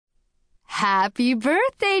Happy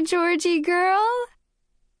birthday, Georgie girl!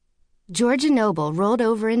 Georgia Noble rolled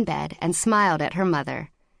over in bed and smiled at her mother,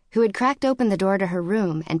 who had cracked open the door to her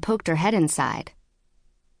room and poked her head inside.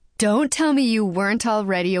 "Don't tell me you weren't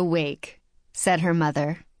already awake," said her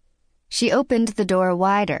mother. She opened the door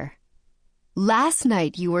wider. "Last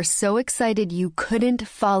night you were so excited you couldn't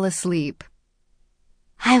fall asleep."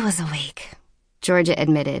 "I was awake," Georgia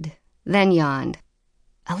admitted, then yawned.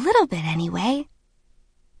 "A little bit, anyway."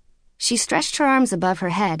 She stretched her arms above her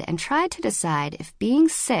head and tried to decide if being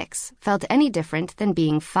 6 felt any different than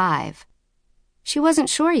being 5. She wasn't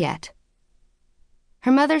sure yet.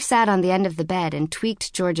 Her mother sat on the end of the bed and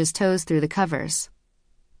tweaked Georgia's toes through the covers.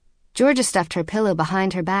 Georgia stuffed her pillow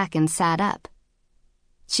behind her back and sat up.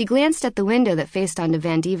 She glanced at the window that faced onto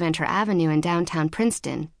Van Deventer Avenue in downtown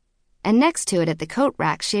Princeton, and next to it at the coat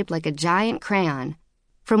rack shaped like a giant crayon,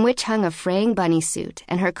 from which hung a fraying bunny suit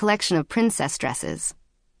and her collection of princess dresses.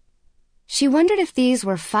 She wondered if these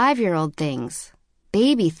were 5-year-old things,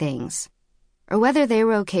 baby things, or whether they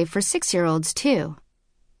were okay for 6-year-olds too.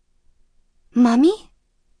 "Mommy?"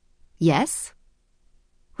 "Yes?"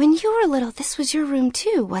 "When you were little, this was your room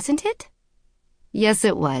too, wasn't it?" "Yes,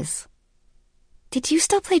 it was." "Did you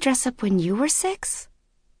still play dress-up when you were 6?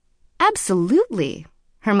 "Absolutely,"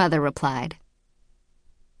 her mother replied.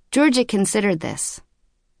 Georgia considered this.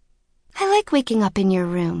 "I like waking up in your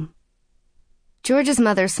room." Georgia's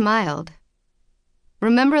mother smiled.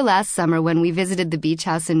 "Remember last summer when we visited the beach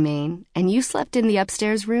house in Maine and you slept in the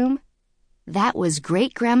upstairs room? That was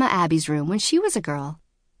Great-Grandma Abby's room when she was a girl.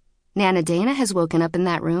 Nana Dana has woken up in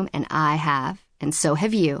that room, and I have, and so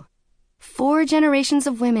have you. 4 generations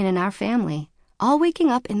of women in our family, all waking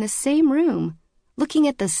up in the same room, looking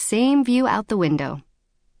at the same view out the window."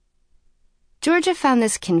 Georgia found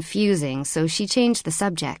this confusing, so she changed the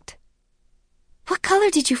subject. "What color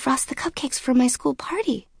did you frost the cupcakes for my school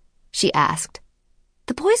party?" she asked.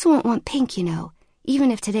 "The boys won't want pink, you know,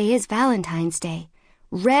 even if today is Valentine's Day.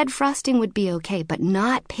 Red frosting would be okay, but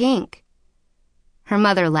not pink." Her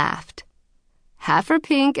mother laughed. "Half are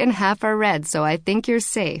pink and half are red, so I think you're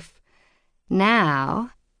safe.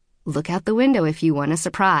 Now, look out the window if you want a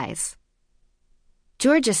surprise."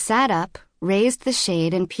 Georgia sat up, raised the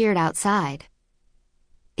shade, and peered outside.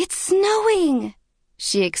 "It's snowing!"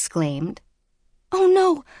 she exclaimed. "Oh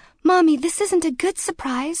no, Mommy, this isn't a good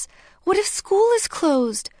surprise. What if school is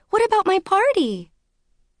closed? What about my party?"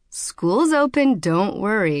 "School's open, don't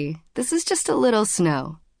worry. This is just a little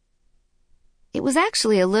snow." It was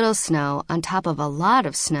actually a little snow on top of a lot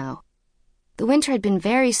of snow. The winter had been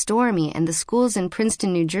very stormy, and the schools in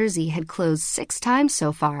Princeton, New Jersey had closed 6 times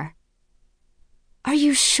so far. "Are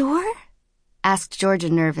you sure?" asked Georgia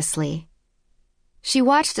nervously. She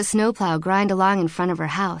watched a snowplow grind along in front of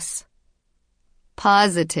her house.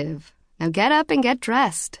 "Positive. Now get up and get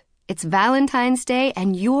dressed. It's Valentine's Day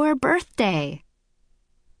and your birthday."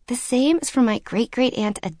 "The same as for my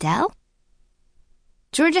great-great-aunt Adele?"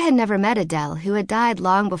 Georgia had never met Adele, who had died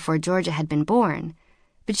long before Georgia had been born,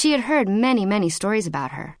 but she had heard many, many stories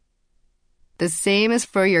about her. "The same as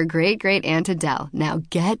for your great-great-aunt Adele. Now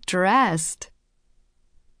get dressed."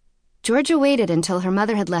 Georgia waited until her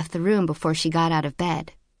mother had left the room before she got out of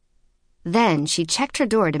bed. Then she checked her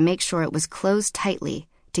door to make sure it was closed tightly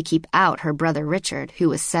to keep out her brother Richard, who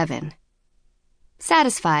was 7.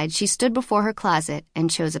 Satisfied, she stood before her closet and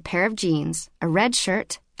chose a pair of jeans, a red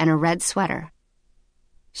shirt, and a red sweater.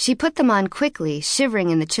 She put them on quickly,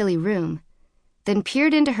 shivering in the chilly room, then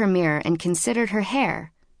peered into her mirror and considered her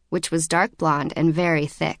hair, which was dark blonde and very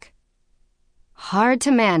thick. "Hard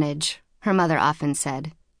to manage," her mother often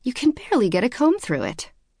said. "You can barely get a comb through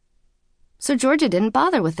it." So Georgia didn't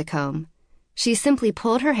bother with the comb. She simply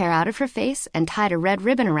pulled her hair out of her face and tied a red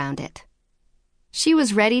ribbon around it. She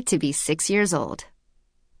was ready to be 6 years old.